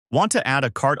Want to add a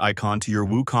cart icon to your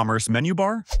WooCommerce menu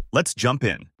bar? Let's jump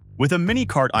in. With a mini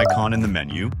cart icon in the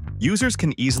menu, users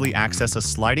can easily access a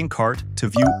sliding cart to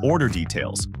view order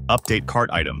details, update cart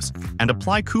items, and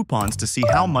apply coupons to see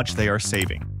how much they are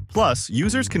saving. Plus,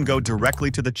 users can go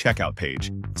directly to the checkout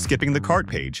page, skipping the cart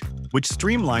page, which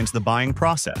streamlines the buying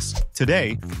process.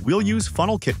 Today, we'll use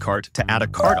FunnelKit Cart to add a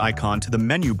cart icon to the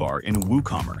menu bar in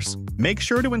WooCommerce. Make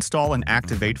sure to install and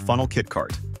activate FunnelKit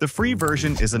Cart. The free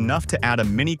version is enough to add a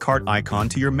mini cart icon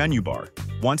to your menu bar.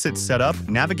 Once it's set up,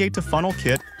 navigate to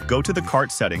FunnelKit, go to the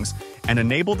cart settings, and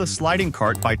enable the sliding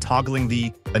cart by toggling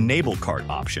the Enable Cart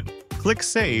option. Click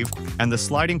Save, and the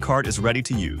sliding cart is ready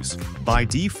to use. By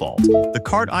default, the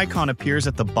cart icon appears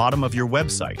at the bottom of your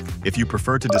website. If you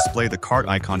prefer to display the cart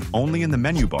icon only in the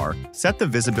menu bar, set the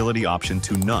visibility option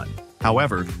to None.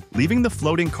 However, leaving the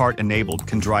floating cart enabled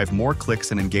can drive more clicks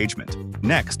and engagement.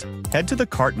 Next, head to the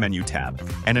Cart Menu tab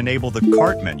and enable the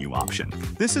Cart Menu option.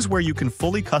 This is where you can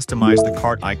fully customize the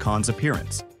cart icon's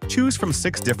appearance. Choose from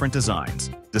 6 different designs.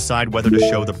 Decide whether to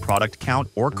show the product count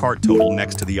or cart total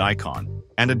next to the icon,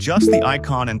 and adjust the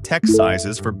icon and text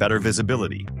sizes for better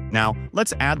visibility. Now,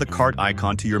 let's add the cart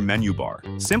icon to your menu bar.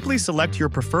 Simply select your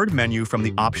preferred menu from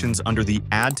the options under the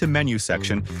Add to Menu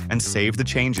section and save the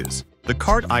changes. The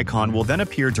cart icon will then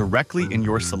appear directly in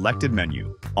your selected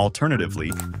menu.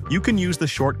 Alternatively, you can use the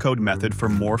shortcode method for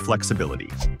more flexibility.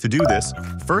 To do this,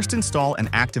 first install and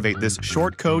activate this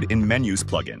shortcode in Menus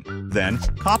plugin. Then,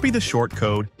 copy the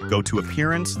shortcode, go to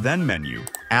Appearance, then Menu,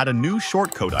 add a new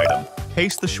shortcode item,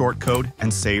 paste the shortcode,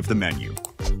 and save the menu.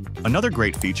 Another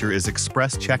great feature is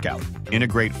Express Checkout.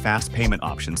 Integrate fast payment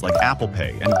options like Apple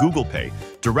Pay and Google Pay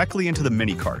directly into the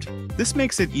mini cart. This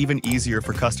makes it even easier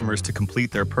for customers to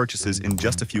complete their purchases in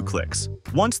just a few clicks.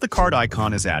 Once the cart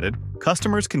icon is added,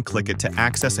 customers can click it to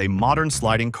access a modern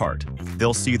sliding cart.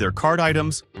 They'll see their cart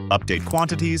items, update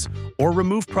quantities, or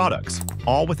remove products,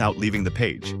 all without leaving the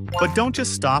page. But don't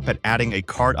just stop at adding a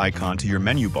cart icon to your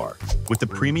menu bar. With the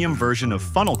premium version of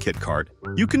FunnelKit Cart,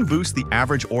 you can boost the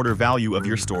average order value of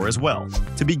your store as well.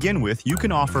 To begin with, you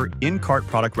can offer in-cart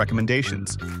product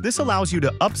recommendations. This allows you to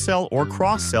upsell or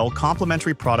cross-sell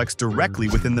complementary products directly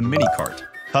within the mini cart.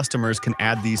 Customers can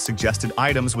add these suggested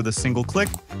items with a single click,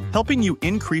 helping you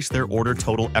increase their order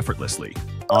total effortlessly.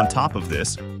 On top of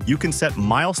this, you can set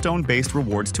milestone-based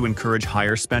rewards to encourage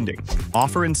higher spending.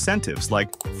 Offer incentives like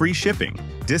free shipping,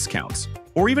 discounts,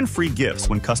 or even free gifts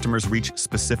when customers reach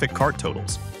specific cart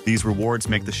totals. These rewards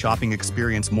make the shopping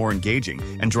experience more engaging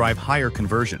and drive higher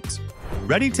conversions.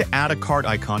 Ready to add a cart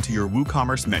icon to your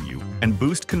WooCommerce menu and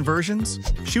boost conversions?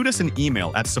 Shoot us an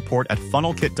email at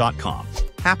support@funnelkit.com.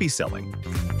 Happy selling!